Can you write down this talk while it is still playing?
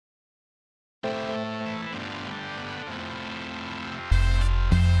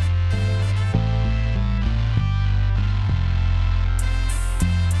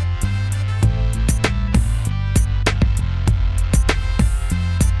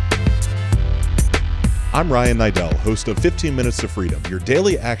I'm Ryan Nidell, host of 15 Minutes to Freedom, your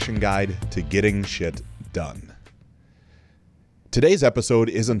daily action guide to getting shit done. Today's episode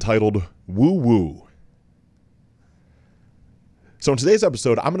is entitled Woo Woo. So in today's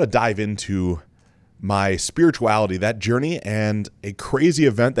episode, I'm going to dive into my spirituality, that journey, and a crazy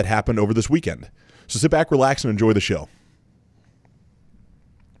event that happened over this weekend. So sit back, relax, and enjoy the show.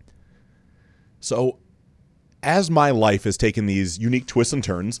 So as my life has taken these unique twists and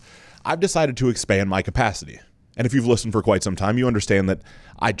turns, I've decided to expand my capacity. And if you've listened for quite some time, you understand that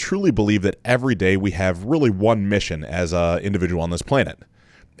I truly believe that every day we have really one mission as an individual on this planet,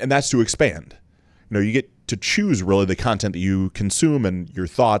 and that's to expand. You get to choose really the content that you consume and your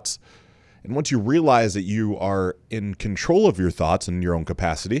thoughts. And once you realize that you are in control of your thoughts and your own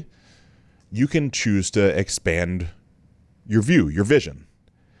capacity, you can choose to expand your view, your vision.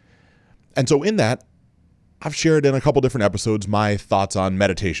 And so in that, I've shared in a couple different episodes my thoughts on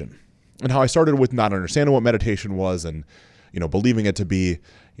meditation and how I started with not understanding what meditation was and, believing it to be,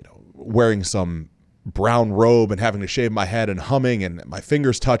 wearing some brown robe and having to shave my head and humming and my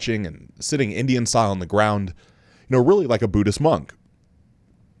fingers touching and sitting Indian style on the ground, really like a Buddhist monk.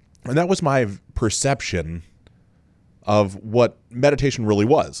 And that was my perception of what meditation really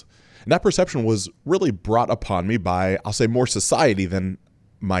was. And that perception was really brought upon me by, I'll say, more society than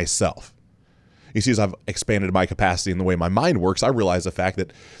myself. You see, as I've expanded my capacity in the way my mind works, I realize the fact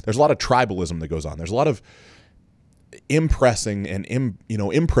that there's a lot of tribalism that goes on. There's a lot of impressing and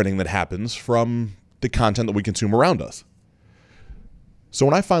imprinting that happens from the content that we consume around us. So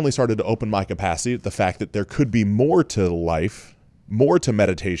when I finally started to open my capacity, the fact that there could be more to life, more to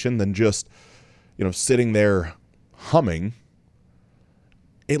meditation than just, sitting there humming,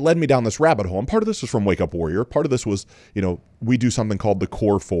 it led me down this rabbit hole. And part of this was from Wake Up Warrior. Part of this was, we do something called the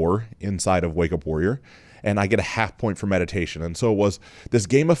Core 4 inside of Wake Up Warrior, and I get a half point for meditation. And so it was this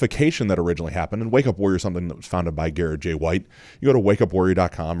gamification that originally happened. And Wake Up Warrior is something that was founded by Garrett J. White. You go to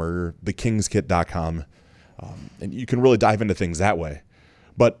wakeupwarrior.com or thekingskit.com, and you can really dive into things that way.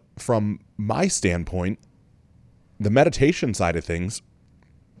 But from my standpoint, the meditation side of things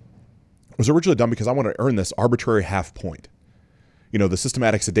was originally done because I wanted to earn this arbitrary half point. The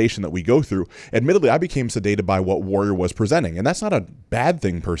systematic sedation that we go through. Admittedly, I became sedated by what Warrior was presenting, and that's not a bad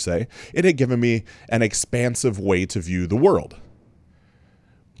thing per se. It had given me an expansive way to view the world.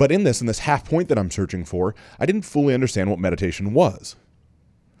 But in this half point that I'm searching for, I didn't fully understand what meditation was.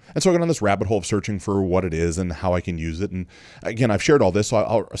 And so I got on this rabbit hole of searching for what it is and how I can use it. And again, I've shared all this, so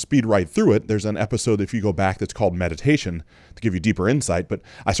I'll speed right through it. There's an episode, if you go back, that's called Meditation to give you deeper insight. But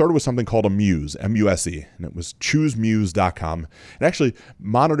I started with something called a Muse, M-U-S-E, and it was choosemuse.com. It actually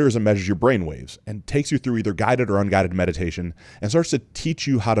monitors and measures your brain waves and takes you through either guided or unguided meditation and starts to teach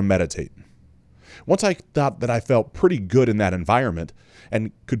you how to meditate. Once I thought that I felt pretty good in that environment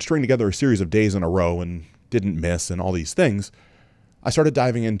and could string together a series of days in a row and didn't miss and all these things, I started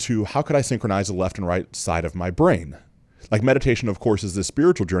diving into how could I synchronize the left and right side of my brain. Like meditation, of course, is this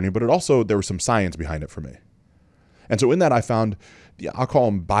spiritual journey, but there was some science behind it for me. And so in that I found, I'll call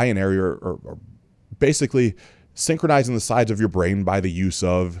them binary or basically synchronizing the sides of your brain by the use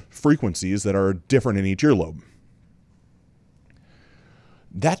of frequencies that are different in each earlobe.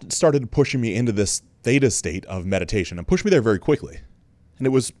 That started pushing me into this theta state of meditation and pushed me there very quickly. And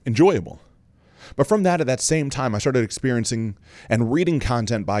it was enjoyable. But from that, at that same time, I started experiencing and reading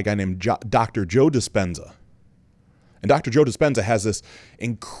content by a guy named Dr. Joe Dispenza. And Dr. Joe Dispenza has this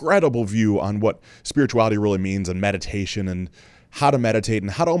incredible view on what spirituality really means and meditation and how to meditate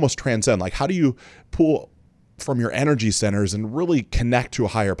and how to almost transcend. Like, how do you pull from your energy centers and really connect to a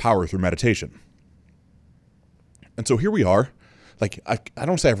higher power through meditation? And so here we are. Like, I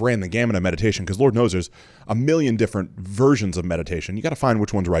don't say I've ran the gamut of meditation because Lord knows there's a million different versions of meditation. You got to find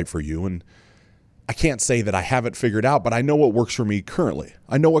which one's right for you. And I can't say that I have it figured out, but I know what works for me currently.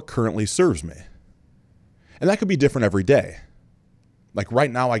 I know what currently serves me. And that could be different every day. Like right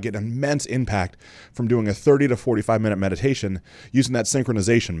now, I get immense impact from doing a 30 to 45-minute meditation using that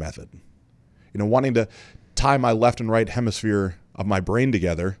synchronization method. Wanting to tie my left and right hemisphere of my brain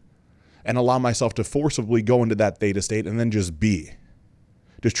together and allow myself to forcibly go into that theta state and then just be.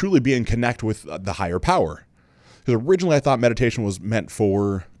 Just truly be in connect with the higher power. Because originally I thought meditation was meant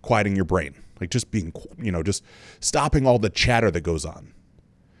for quieting your brain. Like just being, just stopping all the chatter that goes on.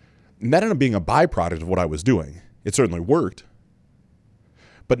 And that ended up being a byproduct of what I was doing. It certainly worked.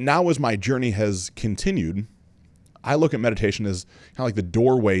 But now as my journey has continued, I look at meditation as kind of like the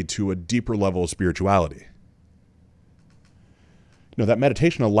doorway to a deeper level of spirituality. That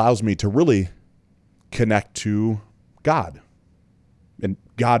meditation allows me to really connect to God. And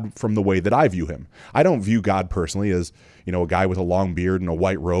God from the way that I view him. I don't view God personally as, a guy with a long beard and a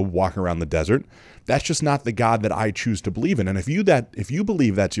white robe walking around the desert. That's just not the God that I choose to believe in. And if you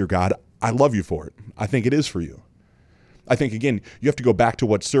believe that's your God, I love you for it. I think it is for you. I think, again, you have to go back to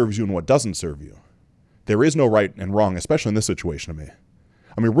what serves you and what doesn't serve you. There is no right and wrong, especially in this situation to me.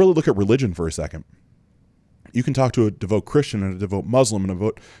 I mean, really look at religion for a second. You can talk to a devout Christian and a devout Muslim and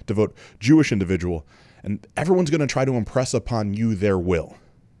a devout Jewish individual, and everyone's going to try to impress upon you their will.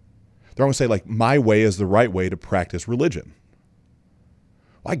 They're going to say, like, my way is the right way to practice religion.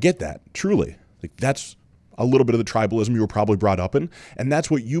 Well, I get that, truly. Like, that's a little bit of the tribalism you were probably brought up in, and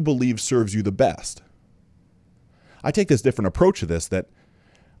that's what you believe serves you the best. I take this different approach to this, that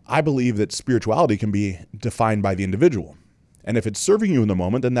I believe that spirituality can be defined by the individual. And if it's serving you in the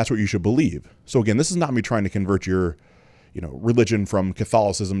moment, then that's what you should believe. So again, this is not me trying to convert your, religion from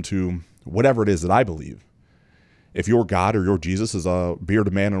Catholicism to whatever it is that I believe. If your God or your Jesus is a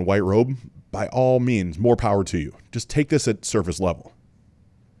bearded man in a white robe, by all means, more power to you. Just take this at surface level.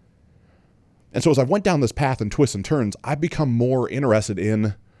 And so as I went down this path and twists and turns, I've become more interested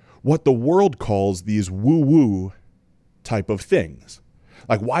in what the world calls these woo-woo type of things.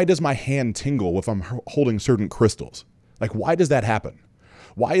 Like, why does my hand tingle if I'm holding certain crystals? Like, why does that happen?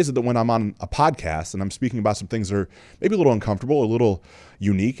 Why is it that when I'm on a podcast and I'm speaking about some things that are maybe a little uncomfortable, a little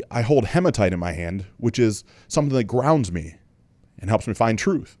unique, I hold hematite in my hand, which is something that grounds me and helps me find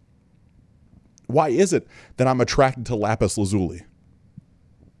truth? Why is it that I'm attracted to lapis lazuli?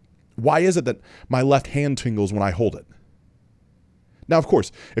 Why is it that my left hand tingles when I hold it? Now, of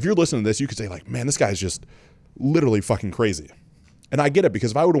course, if you're listening to this, you could say, like, man, this guy's just literally fucking crazy. And I get it,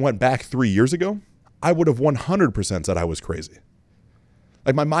 because if I would have went back 3 years ago, I would have 100% said I was crazy.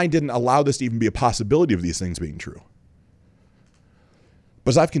 Like, my mind didn't allow this to even be a possibility of these things being true.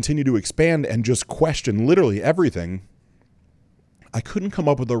 But as I've continued to expand and just question literally everything, I couldn't come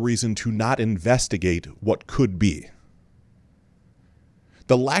up with a reason to not investigate what could be.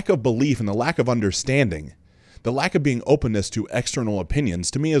 The lack of belief and the lack of understanding, the lack of being openness to external opinions,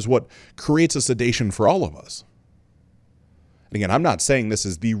 to me is what creates a sedation for all of us. And again, I'm not saying this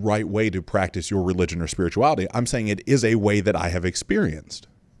is the right way to practice your religion or spirituality. I'm saying it is a way that I have experienced.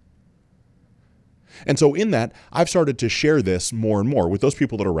 And so in that, I've started to share this more and more with those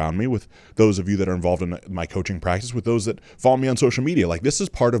people that are around me, with those of you that are involved in my coaching practice, with those that follow me on social media. Like, this is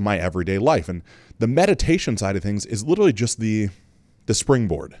part of my everyday life. And the meditation side of things is literally just the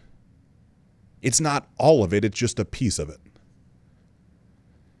springboard. It's not all of it. It's just a piece of it.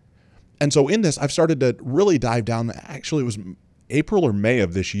 And so in this, I've started to really dive down. Actually, it was April or May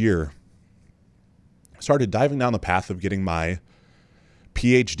of this year. I started diving down the path of getting my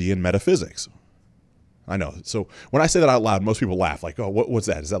PhD in metaphysics. I know. So when I say that out loud, most people laugh. Like, oh, what's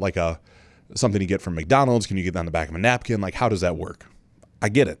that? Is that like something you get from McDonald's? Can you get that on the back of a napkin? Like, how does that work? I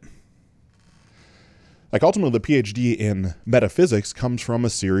get it. Like, ultimately, the PhD in metaphysics comes from a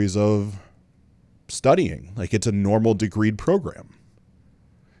series of studying. Like, it's a normal degreed program.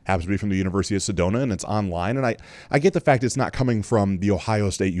 Happens to be from the University of Sedona, and it's online. And I get the fact it's not coming from the Ohio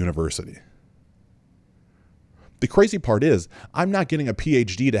State University. The crazy part is, I'm not getting a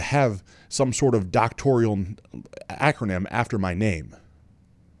PhD to have some sort of doctoral acronym after my name.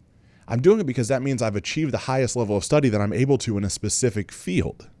 I'm doing it because that means I've achieved the highest level of study that I'm able to in a specific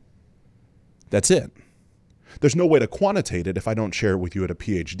field. That's it. There's no way to quantitate it if I don't share it with you at a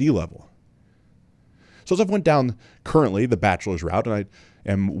PhD level. So as I've went down currently the bachelor's route, and I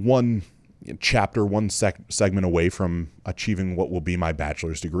am one chapter, one segment away from achieving what will be my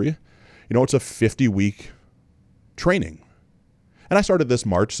bachelor's degree, it's a 50-week training. And I started this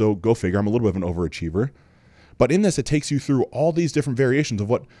March, so go figure, I'm a little bit of an overachiever. But in this, it takes you through all these different variations of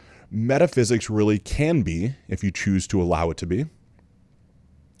what metaphysics really can be, if you choose to allow it to be,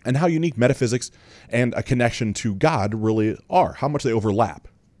 and how unique metaphysics and a connection to God really are, how much they overlap.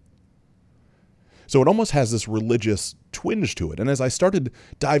 So it almost has this religious twinge to it. And as I started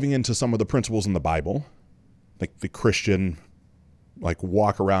diving into some of the principles in the Bible, like the Christian, like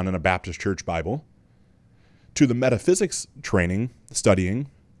walk around in a Baptist church Bible, to the metaphysics training, studying,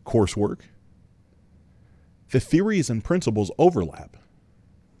 coursework, the theories and principles overlap.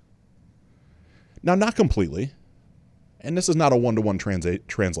 Now, not completely, and this is not a one-to-one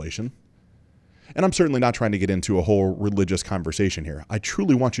translation, and I'm certainly not trying to get into a whole religious conversation here. I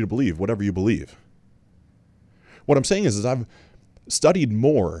truly want you to believe whatever you believe. What I'm saying is I've studied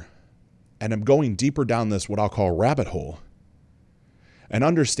more and I'm going deeper down this, what I'll call rabbit hole, and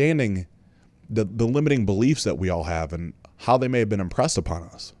understanding the limiting beliefs that we all have and how they may have been impressed upon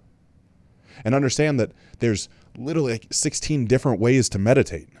us. And understand that there's literally like 16 different ways to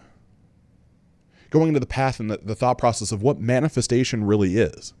meditate. going into the path and the thought process of what manifestation really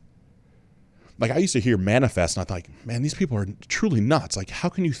is. Like, I used to hear manifest, and I thought, man, these people are truly nuts. Like, how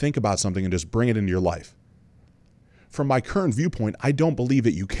can you think about something and just bring it into your life? From my current viewpoint, I don't believe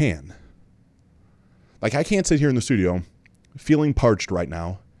that you can. Like, I can't sit here in the studio feeling parched right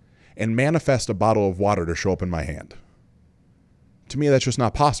now and manifest a bottle of water to show up in my hand. To me, that's just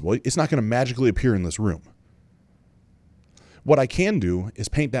not possible. It's not going to magically appear in this room. What I can do is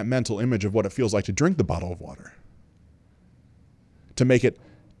paint that mental image of what it feels like to drink the bottle of water, to make it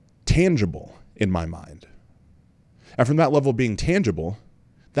tangible in my mind. And from that level of being tangible,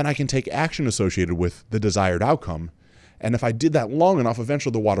 then I can take action associated with the desired outcome. And if I did that long enough,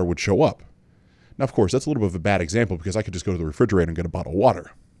 eventually the water would show up. Now, of course, that's a little bit of a bad example because I could just go to the refrigerator and get a bottle of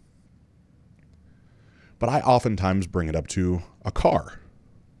water. But I oftentimes bring it up to a car.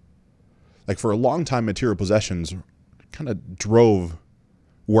 Like, for a long time, material possessions kind of drove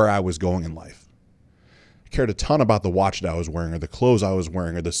where I was going in life. I cared a ton about the watch that I was wearing, or the clothes I was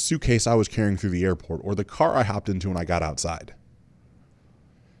wearing, or the suitcase I was carrying through the airport, or the car I hopped into when I got outside.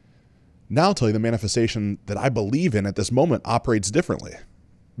 Now I'll tell you the manifestation that I believe in at this moment operates differently,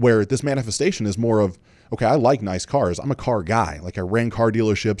 where this manifestation is more of, okay, I like nice cars. I'm a car guy. Like, I ran car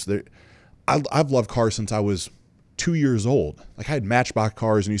dealerships. I've loved cars since I was 2 years old. Like, I had Matchbox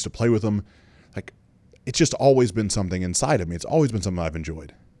cars and used to play with them. Like, it's just always been something inside of me. It's always been something I've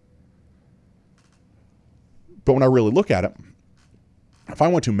enjoyed. But when I really look at it, if I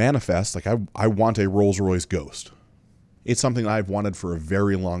want to manifest, like, I want a Rolls-Royce Ghost. It's something I've wanted for a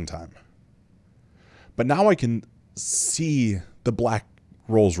very long time. But now I can see the black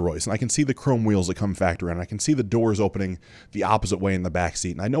Rolls-Royce, and I can see the chrome wheels that come factory, and I can see the doors opening the opposite way in the back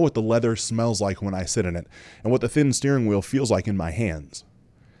seat, and I know what the leather smells like when I sit in it, and what the thin steering wheel feels like in my hands.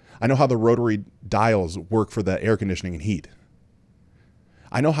 I know how the rotary dials work for the air conditioning and heat.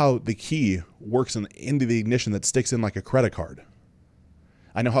 I know how the key works into the ignition that sticks in like a credit card.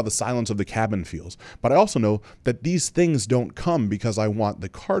 I know how the silence of the cabin feels, but I also know that these things don't come because I want the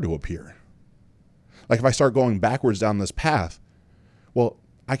car to appear. Like, if I start going backwards down this path, well,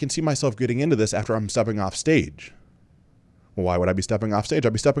 I can see myself getting into this after I'm stepping off stage. Well, why would I be stepping off stage?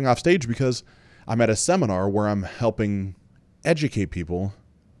 I'd be stepping off stage because I'm at a seminar where I'm helping educate people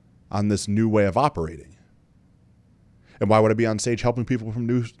on this new way of operating. And why would I be on stage helping people from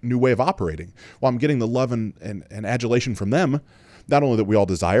new way of operating? Well, I'm getting the love and adulation from them, not only that we all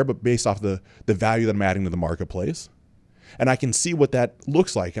desire, but based off the value that I'm adding to the marketplace. And I can see what that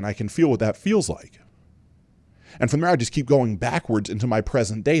looks like, and I can feel what that feels like. And from there, I just keep going backwards into my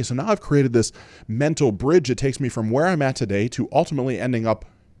present day. So now I've created this mental bridge that takes me from where I'm at today to ultimately ending up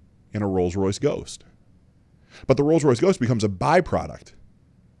in a Rolls-Royce Ghost. But the Rolls-Royce Ghost becomes a byproduct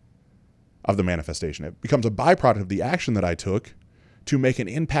of the manifestation. It becomes a byproduct of the action that I took to make an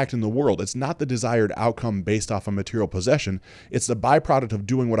impact in the world. It's not the desired outcome based off a material possession. It's the byproduct of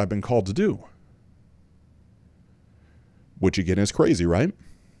doing what I've been called to do. Which, again, is crazy, right?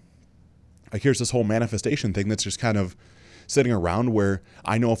 Like, here's this whole manifestation thing that's just kind of sitting around where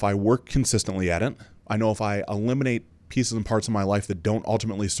I know if I work consistently at it, I know if I eliminate pieces and parts of my life that don't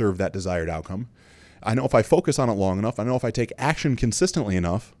ultimately serve that desired outcome, I know if I focus on it long enough, I know if I take action consistently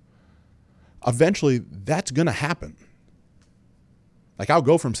enough, eventually that's going to happen. Like, I'll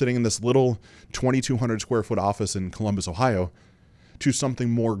go from sitting in this little 2,200 square foot office in Columbus, Ohio, to something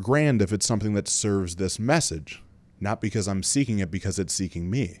more grand if it's something that serves this message, not because I'm seeking it, because it's seeking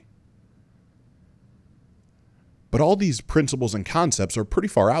me. But all these principles and concepts are pretty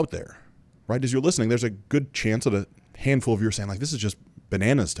far out there, right? As you're listening, there's a good chance that a handful of you are saying, like, this is just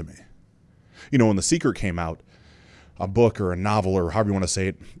bananas to me. You know, when The Secret came out, a book or a novel or however you want to say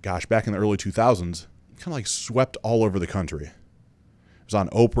it, gosh, back in the early 2000s, kind of like swept all over the country. It was on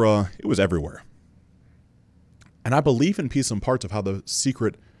Oprah. It was everywhere. And I believe in pieces and parts of how The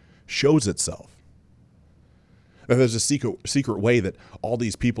Secret shows itself. That there's a secret way that all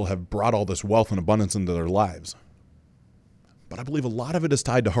these people have brought all this wealth and abundance into their lives. But I believe a lot of it is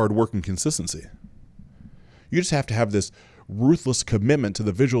tied to hard work and consistency. You just have to have this ruthless commitment to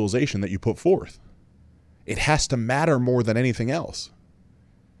the visualization that you put forth. It has to matter more than anything else.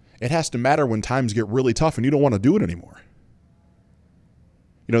 It has to matter when times get really tough and you don't want to do it anymore.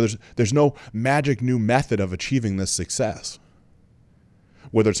 You know, there's no magic new method of achieving this success.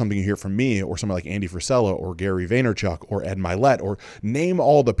 Whether it's something you hear from me or somebody like Andy Frisella or Gary Vaynerchuk or Ed Mylett, or name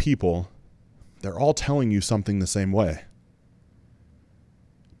all the people, they're all telling you something the same way.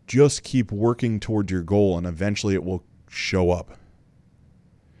 Just keep working toward your goal and eventually it will show up.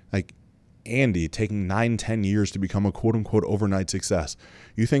 Like Andy taking 9-10 years to become a quote unquote overnight success.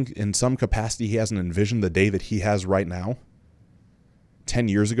 You think in some capacity he hasn't envisioned the day that he has right now? 10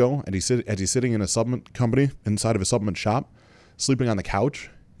 years ago, and he's sitting in a supplement company inside of a supplement shop, sleeping on the couch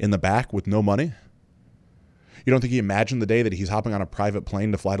in the back with no money? You don't think he imagined the day that he's hopping on a private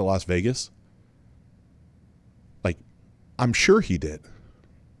plane to fly to Las Vegas? Like, I'm sure he did.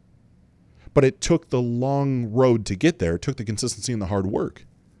 But it took the long road to get there. It took the consistency and the hard work.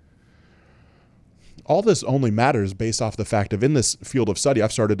 All this only matters based off the fact of, in this field of study,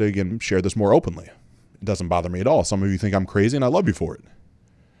 I've started to, again, share this more openly. It doesn't bother me at all. Some of you think I'm crazy, and I love you for it.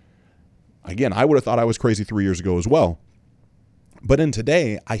 Again, I would have thought I was crazy 3 years ago as well. But in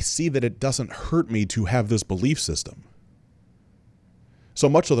today, I see that it doesn't hurt me to have this belief system. So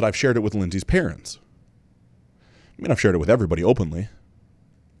much so that I've shared it with Lindsay's parents. I mean, I've shared it with everybody openly.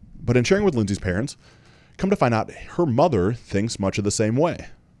 But in sharing with Lindsay's parents, come to find out her mother thinks much of the same way.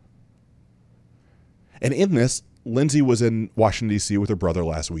 And in this, Lindsay was in Washington, D.C. with her brother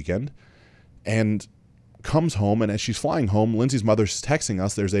last weekend and comes home. And as she's flying home, Lindsay's mother's texting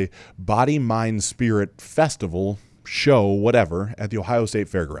us there's a Body, Mind, Spirit festival, show, whatever, at the Ohio State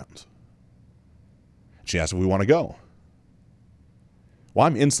Fairgrounds. She asked if we want to go. Well,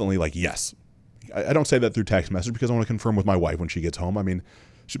 I'm instantly like, yes. I don't say that through text message because I want to confirm with my wife when she gets home. I mean,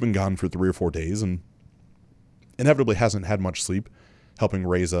 she's been gone for 3 or 4 days and inevitably hasn't had much sleep, helping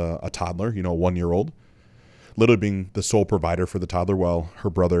raise a toddler, a 1-year-old, literally being the sole provider for the toddler while her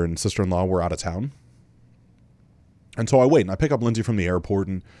brother and sister-in-law were out of town. And so I wait, and I pick up Lindsay from the airport,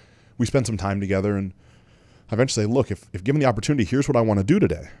 and we spend some time together, and I eventually say, look, if given the opportunity, here's what I want to do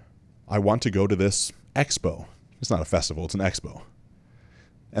today. I want to go to this expo. It's not a festival, it's an expo.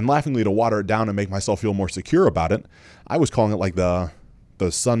 And laughingly, to water it down and make myself feel more secure about it, I was calling it like the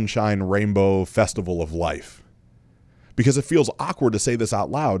Sunshine Rainbow Festival of Life. Because it feels awkward to say this out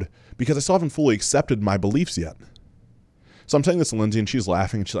loud because I still haven't fully accepted my beliefs yet. So I'm saying this to Lindsay and she's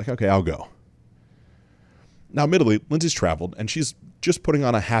laughing and she's like, okay, I'll go. Now, admittedly, Lindsay's traveled and she's just putting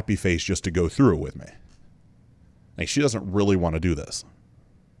on a happy face just to go through it with me. Like, she doesn't really want to do this.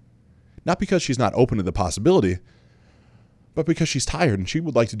 Not because she's not open to the possibility, but because she's tired and she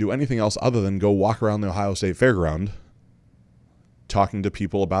would like to do anything else other than go walk around the Ohio State Fairground talking to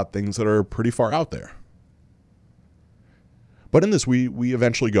people about things that are pretty far out there. But in this, we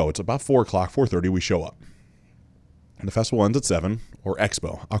eventually go. It's about 4 o'clock, 4:30, we show up. And the festival ends at 7, or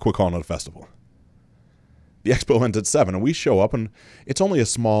expo. I'll quit calling it a festival. The expo ends at 7, and we show up, and it's only a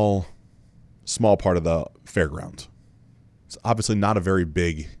small part of the fairgrounds. It's obviously not a very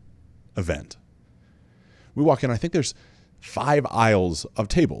big event. We walk in, I think there's 5 aisles of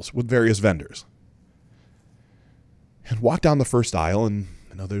tables with various vendors. And walk down the first aisle, and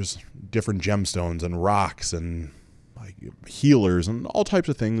there's different gemstones and rocks and like healers and all types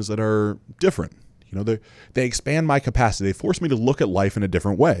of things that are different. They expand my capacity. They force me to look at life in a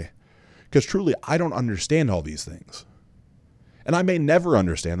different way. Because truly, I don't understand all these things. And I may never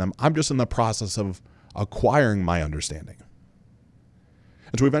understand them. I'm just in the process of acquiring my understanding.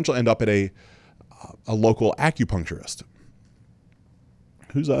 And so we eventually end up at a local acupuncturist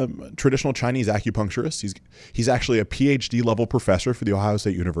who's a traditional Chinese acupuncturist. He's actually a PhD level professor for the Ohio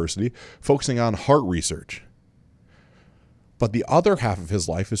State University, focusing on heart research. But the other half of his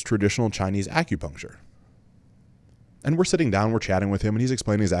life is traditional Chinese acupuncture. And we're sitting down, we're chatting with him, and he's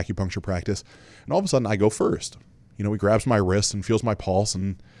explaining his acupuncture practice. And all of a sudden, I go first. He grabs my wrist and feels my pulse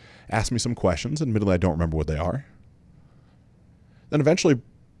and asks me some questions. Admittedly, I don't remember what they are. Then eventually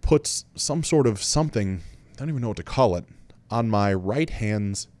puts some sort of something, I don't even know what to call it, on my right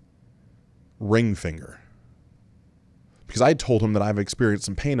hand's ring finger. Because I had told him that I've experienced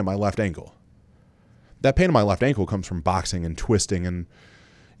some pain in my left ankle. That pain in my left ankle comes from boxing and twisting and,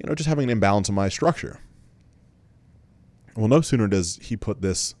 just having an imbalance in my structure. Well, no sooner does he put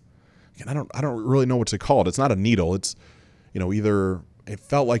this, and I don't really know what to call it. It's not a needle. It's, either it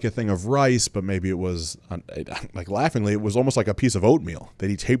felt like a thing of rice, but maybe it was, like laughingly, it was almost like a piece of oatmeal that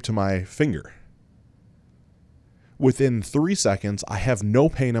he taped to my finger. Within 3 seconds, I have no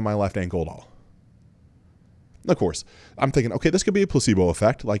pain in my left ankle at all. Of course, I'm thinking, okay, this could be a placebo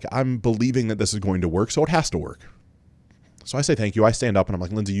effect. Like, I'm believing that this is going to work, so it has to work. So I say thank you. I stand up and I'm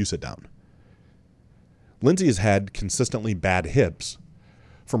like, Lindsay, you sit down. Lindsay has had consistently bad hips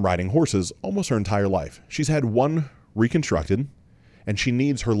from riding horses almost her entire life. She's had one reconstructed, and she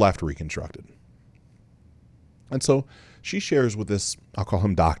needs her left reconstructed. And so she shares with this, I'll call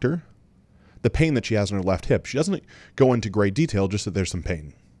him doctor, the pain that she has in her left hip. She doesn't go into great detail, just that there's some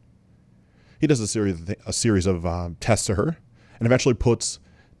pain. He does a series of tests to her and eventually puts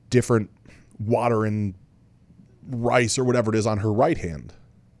different water and rice or whatever it is on her right hand.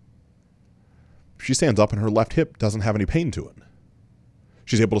 She stands up and her left hip doesn't have any pain to it.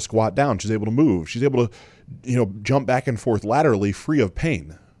 She's able to squat down. She's able to move. She's able to, jump back and forth laterally free of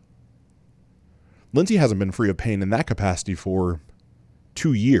pain. Lindsay hasn't been free of pain in that capacity for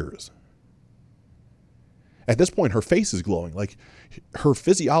 2 years. At this point, her face is glowing. Like, her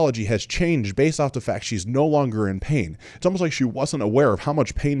physiology has changed based off the fact she's no longer in pain. It's almost like she wasn't aware of how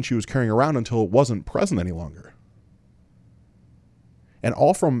much pain she was carrying around until it wasn't present any longer. And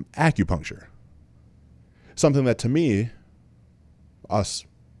all from acupuncture. Something that, to me, us,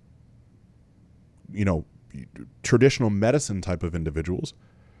 traditional medicine type of individuals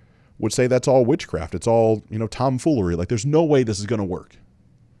would say that's all witchcraft. It's all, tomfoolery. Like, there's no way this is going to work.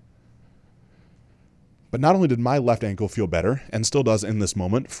 But not only did my left ankle feel better, and still does in this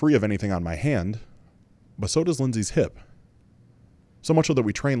moment, free of anything on my hand, but so does Lindsay's hip. So much so that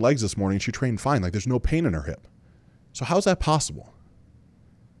we trained legs this morning, she trained fine. Like, there's no pain in her hip. So how's that possible?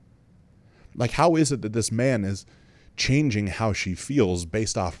 Like, how is it that this man is changing how she feels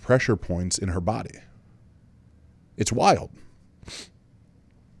based off pressure points in her body? It's wild.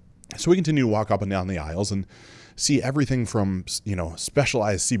 So we continue to walk up and down the aisles and see everything from,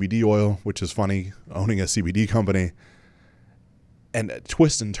 specialized CBD oil, which is funny, owning a CBD company, and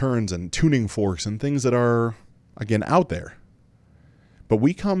twists and turns and tuning forks and things that are, again, out there. But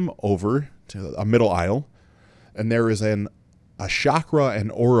we come over to a middle aisle, and there is a chakra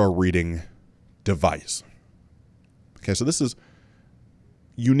and aura reading device. Okay, so this is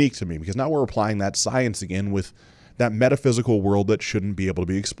unique to me because now we're applying that science again with that metaphysical world that shouldn't be able to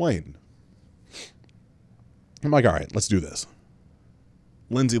be explained. I'm like, all right, let's do this.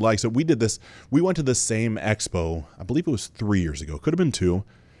 Lindsay likes it. We did this. We went to the same expo, I believe it was 3 years ago, could have been 2,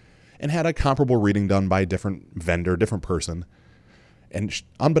 and had a comparable reading done by a different vendor, different person. And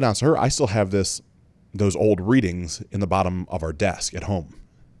unbeknownst to her, I still have those old readings in the bottom of our desk at home.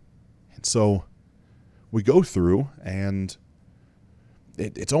 And so we go through, and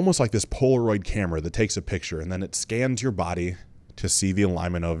it's almost like this Polaroid camera that takes a picture, and then it scans your body to see the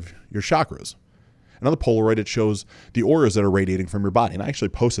alignment of your chakras. Another Polaroid, it shows the auras that are radiating from your body. And I actually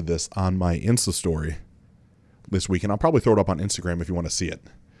posted this on my Insta story this week, and I'll probably throw it up on Instagram if you want to see it.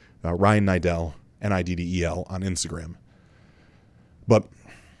 Ryan Niddel, Niddel on Instagram. But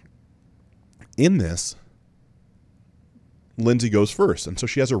in this, Lindsay goes first. And so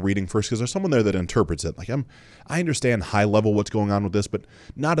she has a reading first because there's someone there that interprets it. Like, I understand high level what's going on with this, but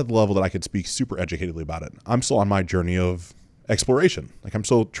not at the level that I could speak super educatedly about it. I'm still on my journey of exploration. Like, I'm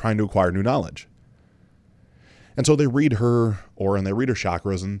still trying to acquire new knowledge. And so they read her aura and they read her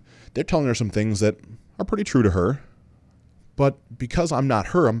chakras, and they're telling her some things that are pretty true to her. But because I'm not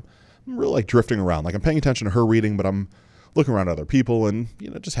her, I'm really like drifting around. Like, I'm paying attention to her reading, but I'm looking around at other people and,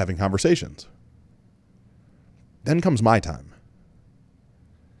 just having conversations. Then comes my time.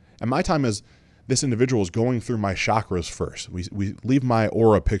 And my time is this individual is going through my chakras first. We leave my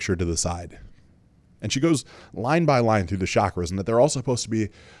aura picture to the side. And she goes line by line through the chakras, and that they're all supposed to be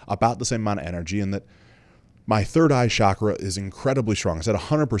about the same amount of energy, and that my third eye chakra is incredibly strong. It's at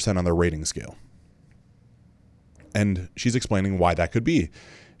 100% on their rating scale. And she's explaining why that could be.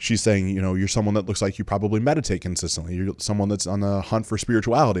 She's saying, you're someone that looks like you probably meditate consistently. You're someone that's on a hunt for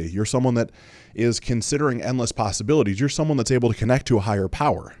spirituality. You're someone that is considering endless possibilities. You're someone that's able to connect to a higher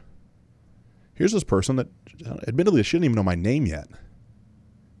power. Here's this person that, admittedly, she didn't even know my name yet.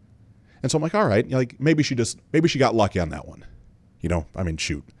 And so I'm like, all right, maybe she got lucky on that one.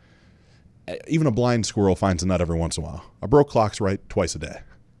 Shoot. Even a blind squirrel finds a nut every once in a while. A broke clock's right twice a day.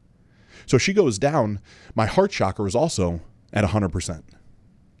 So she goes down. My heart chakra is also at 100%.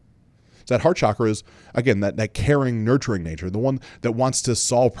 So that heart chakra is, again, that caring, nurturing nature, the one that wants to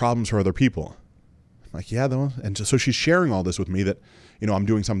solve problems for other people. I'm like, yeah, and so she's sharing all this with me that, I'm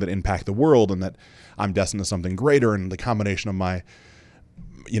doing something that impact the world and that I'm destined to something greater. And the combination of my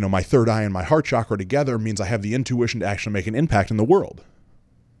third eye and my heart chakra together means I have the intuition to actually make an impact in the world.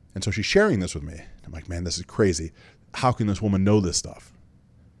 And so she's sharing this with me. I'm like, man, this is crazy. How can this woman know this stuff?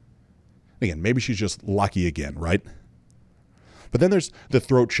 Again, maybe she's just lucky again, right? But then there's the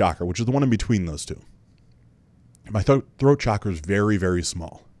throat chakra, which is the one in between those two. My throat chakra is very, very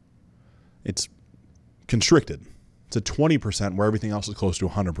small. It's constricted. It's at 20% where everything else is close to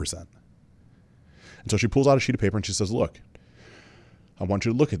 100%. And so she pulls out a sheet of paper and she says, look, I want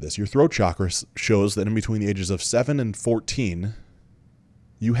you to look at this. Your throat chakra shows that in between the ages of 7 and 14,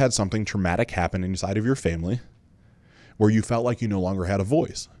 you had something traumatic happen inside of your family where you felt like you no longer had a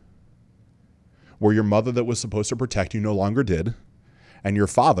voice, where your mother that was supposed to protect you no longer did, and your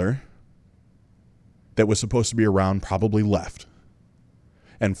father that was supposed to be around probably left.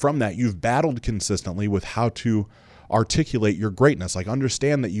 And from that, you've battled consistently with how to articulate your greatness, like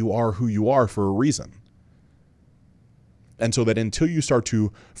understand that you are who you are for a reason. And so that until you start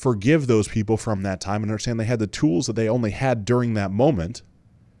to forgive those people from that time and understand they had the tools that they only had during that moment,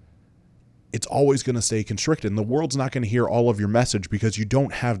 it's always going to stay constricted. And the world's not going to hear all of your message because you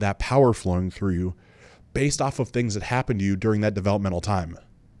don't have that power flowing through you based off of things that happened to you during that developmental time.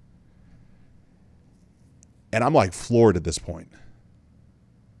 And I'm like floored at this point.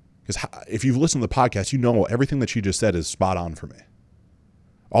 Because if you've listened to the podcast, you know everything that she just said is spot on for me.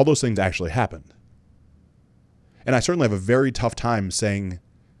 All those things actually happened. And I certainly have a very tough time saying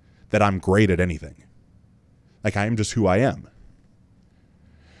that I'm great at anything. Like, I am just who I am.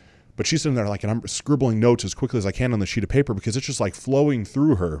 But she's sitting there like, and I'm scribbling notes as quickly as I can on the sheet of paper because it's just like flowing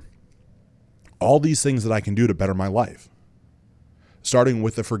through her. All these things that I can do to better my life. Starting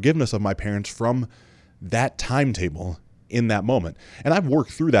with the forgiveness of my parents from that timetable in that moment. And I've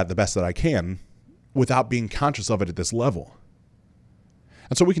worked through that the best that I can without being conscious of it at this level.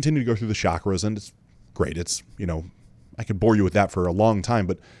 And so we continue to go through the chakras, and it's great. It's, I could bore you with that for a long time,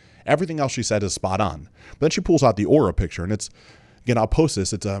 but everything else she said is spot on. But then she pulls out the aura picture, and it's, again, I'll post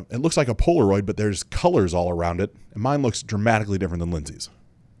this. It looks like a Polaroid, but there's colors all around it. And mine looks dramatically different than Lindsay's.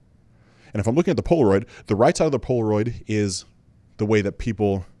 And if I'm looking at the Polaroid, the right side of the Polaroid is the way that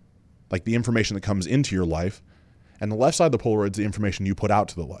people, like the information that comes into your life. And the left side of the Polaroid is the information you put out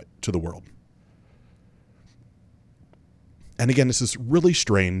to the world. And again, this is really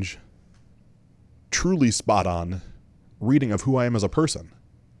strange, truly spot on reading of who I am as a person.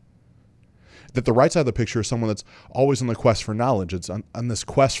 That the right side of the picture is someone that's always on the quest for knowledge. It's on this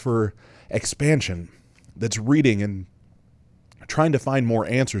quest for expansion, that's reading and trying to find more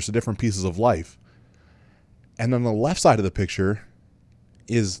answers to different pieces of life. And then the left side of the picture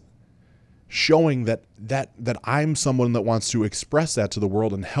is showing that I'm someone that wants to express that to the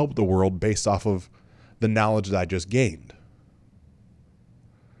world and help the world based off of the knowledge that I just gained.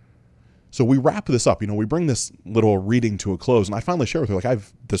 So we wrap this up, we bring this little reading to a close, and I finally share with her, like,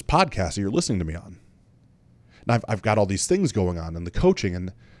 I've this podcast that you're listening to me on. And I've got all these things going on and the coaching,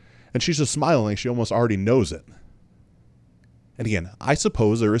 and she's just smiling like she almost already knows it. And again, I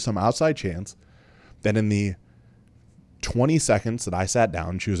suppose there is some outside chance that in the 20 seconds that I sat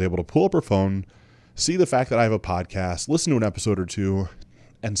down, she was able to pull up her phone, see the fact that I have a podcast, listen to an episode or two,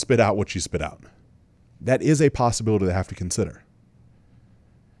 and spit out what she spit out. That is a possibility to have to consider.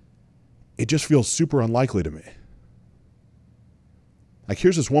 It just feels super unlikely to me. Like,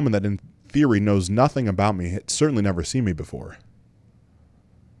 here's this woman that in theory knows nothing about me, had certainly never seen me before,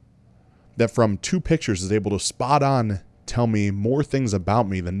 that from 2 pictures is able to spot on tell me more things about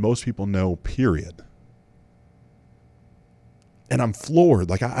me than most people know, period. And I'm floored.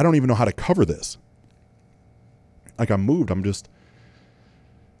 Like, I don't even know how to cover this. Like, I'm moved. I'm just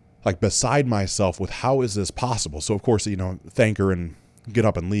like beside myself with how is this possible? So of course, thank her and get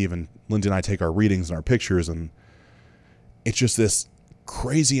up and leave. And Lindsay and I take our readings and our pictures. And it's just this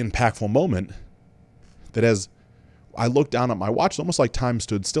crazy impactful moment that as I look down at my watch, it's almost like time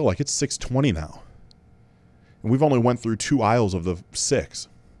stood still. Like, it's 6:20 now. And we've only went through 2 aisles of the 6.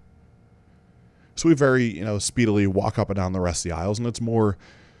 So we very, speedily walk up and down the rest of the aisles, and it's more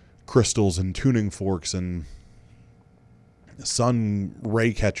crystals and tuning forks and sun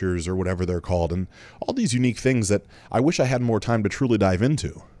ray catchers or whatever they're called, and all these unique things that I wish I had more time to truly dive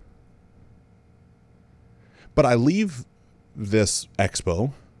into. But I leave this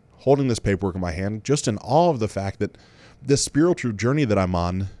expo holding this paperwork in my hand, just in awe of the fact that this spiritual journey that I'm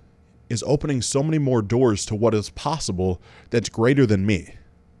on is opening so many more doors to what is possible that's greater than me.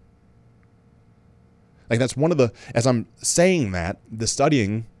 Like, that's one of the, as I'm saying that, the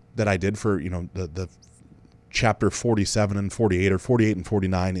studying that I did for, the chapter 47 and 48 or 48 and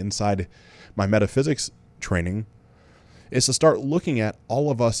 49 inside my metaphysics training is to start looking at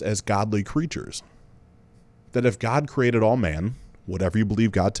all of us as godly creatures. That if God created all man, whatever you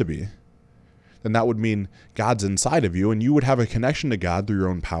believe God to be, then that would mean God's inside of you and you would have a connection to God through your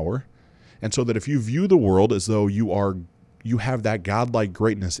own power. And so that if you view the world as though you have that godlike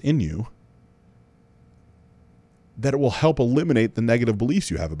greatness in you, that it will help eliminate the negative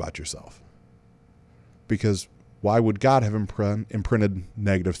beliefs you have about yourself. Because why would God have imprinted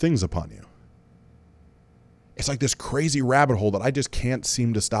negative things upon you? It's like this crazy rabbit hole that I just can't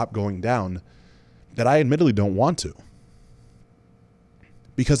seem to stop going down, that I admittedly don't want to.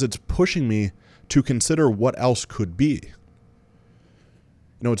 Because it's pushing me to consider what else could be.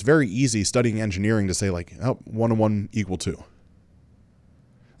 It's very easy studying engineering to say, like, 1 and 1 equal 2.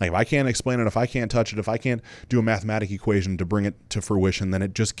 Like, if I can't explain it, if I can't touch it, if I can't do a mathematical equation to bring it to fruition, then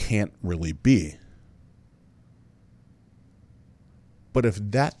it just can't really be. But if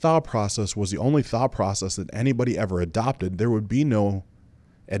that thought process was the only thought process that anybody ever adopted, there would be no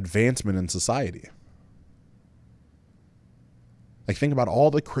advancement in society. Like, think about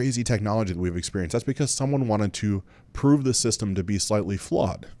all the crazy technology that we've experienced. That's because someone wanted to prove the system to be slightly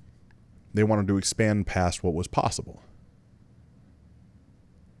flawed. They wanted to expand past what was possible.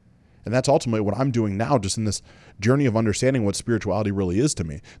 And that's ultimately what I'm doing now, just in this journey of understanding what spirituality really is to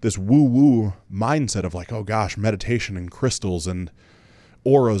me. This woo-woo mindset of like, oh gosh, meditation and crystals and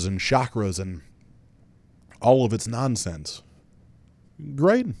auras and chakras and all of its nonsense.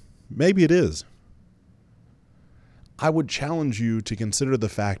 Great. Maybe it is. I would challenge you to consider the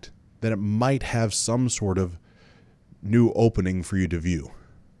fact that it might have some sort of new opening for you to view.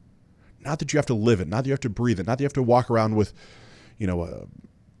 Not that you have to live it, not that you have to breathe it, not that you have to walk around with, a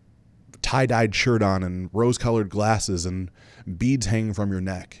tie-dyed shirt on and rose-colored glasses and beads hanging from your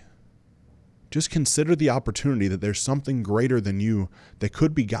neck. Just consider the opportunity that there's something greater than you that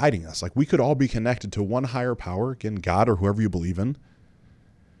could be guiding us. Like, we could all be connected to one higher power, again, God or whoever you believe in,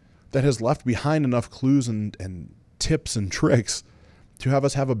 that has left behind enough clues and tips and tricks to have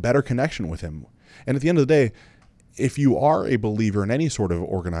us have a better connection with him. And at the end of the day, if you are a believer in any sort of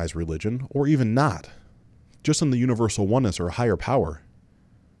organized religion, or even not, just in the universal oneness or a higher power,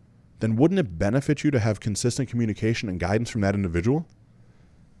 then wouldn't it benefit you to have consistent communication and guidance from that individual?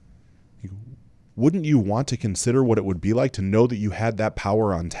 Wouldn't you want to consider what it would be like to know that you had that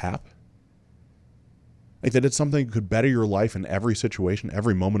power on tap? Like, that it's something that could better your life in every situation,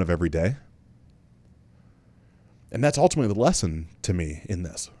 every moment of every day? And that's ultimately the lesson to me in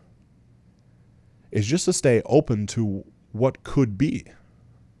this, is just to stay open to what could be.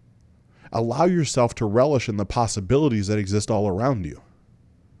 Allow yourself to relish in the possibilities that exist all around you.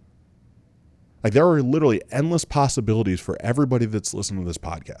 Like, there are literally endless possibilities for everybody that's listening to this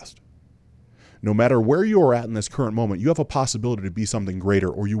podcast. No matter where you are at in this current moment, you have a possibility to be something greater,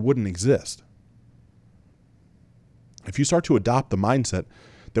 or you wouldn't exist. If you start to adopt the mindset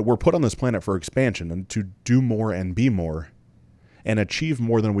that we're put on this planet for expansion and to do more and be more and achieve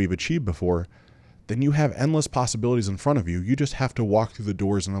more than we've achieved before, then you have endless possibilities in front of you. You just have to walk through the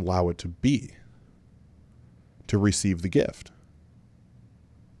doors and allow it to be, to receive the gift.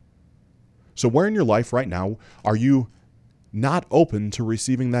 So where in your life right now are you not open to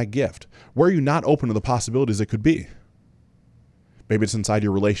receiving that gift? Where are you not open to the possibilities it could be? Maybe it's inside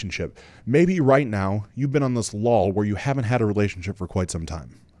your relationship. Maybe right now you've been on this lull where you haven't had a relationship for quite some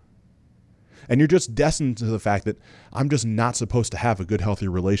time. And you're just destined to the fact that I'm just not supposed to have a good, healthy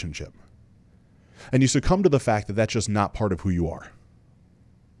relationship. And you succumb to the fact that that's just not part of who you are.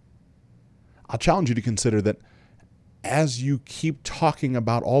 I'll challenge you to consider that as you keep talking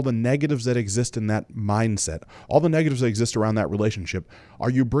about all the negatives that exist in that mindset, all the negatives that exist around that relationship,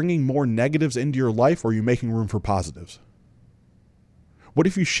 are you bringing more negatives into your life, or are you making room for positives? What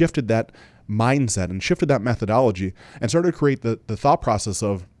if you shifted that mindset and shifted that methodology and started to create the thought process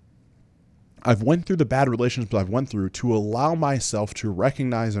of, I've went through the bad relationships I've went through to allow myself to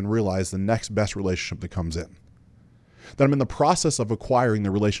recognize and realize the next best relationship that comes in. That I'm in the process of acquiring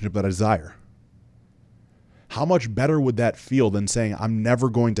the relationship that I desire. How much better would that feel than saying, I'm never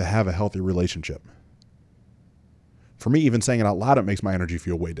going to have a healthy relationship? For me, even saying it out loud, it makes my energy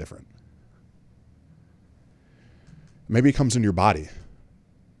feel way different. Maybe it comes in your body.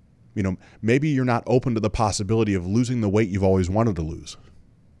 Maybe you're not open to the possibility of losing the weight you've always wanted to lose.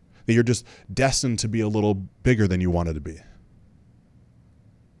 That you're just destined to be a little bigger than you wanted to be.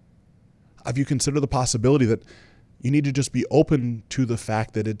 Have you considered the possibility that you need to just be open to the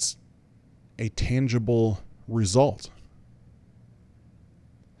fact that it's a tangible result?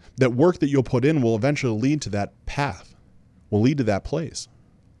 That work that you'll put in will eventually lead to that path, will lead to that place.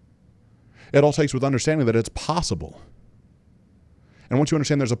 It all takes with understanding that it's possible. And once you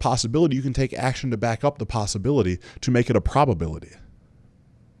understand there's a possibility, you can take action to back up the possibility to make it a probability.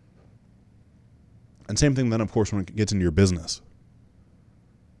 And same thing then, of course, when it gets into your business.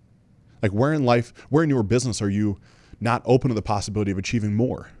 Like, where in your business are you not open to the possibility of achieving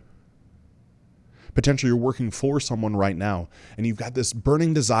more? Potentially you're working for someone right now, and you've got this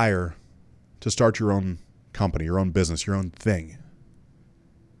burning desire to start your own company, your own business, your own thing.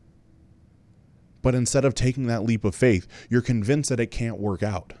 But instead of taking that leap of faith, you're convinced that it can't work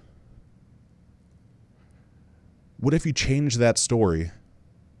out. What if you change that story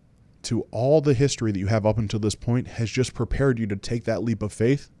to all the history that you have up until this point has just prepared you to take that leap of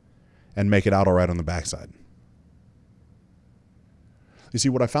faith and make it out all right on the backside? You see,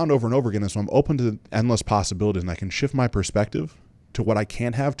 what I found over and over again is when I'm open to endless possibilities and I can shift my perspective to what I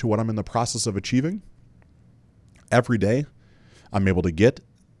can have, to what I'm in the process of achieving, every day I'm able to get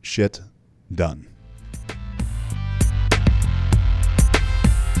shit done.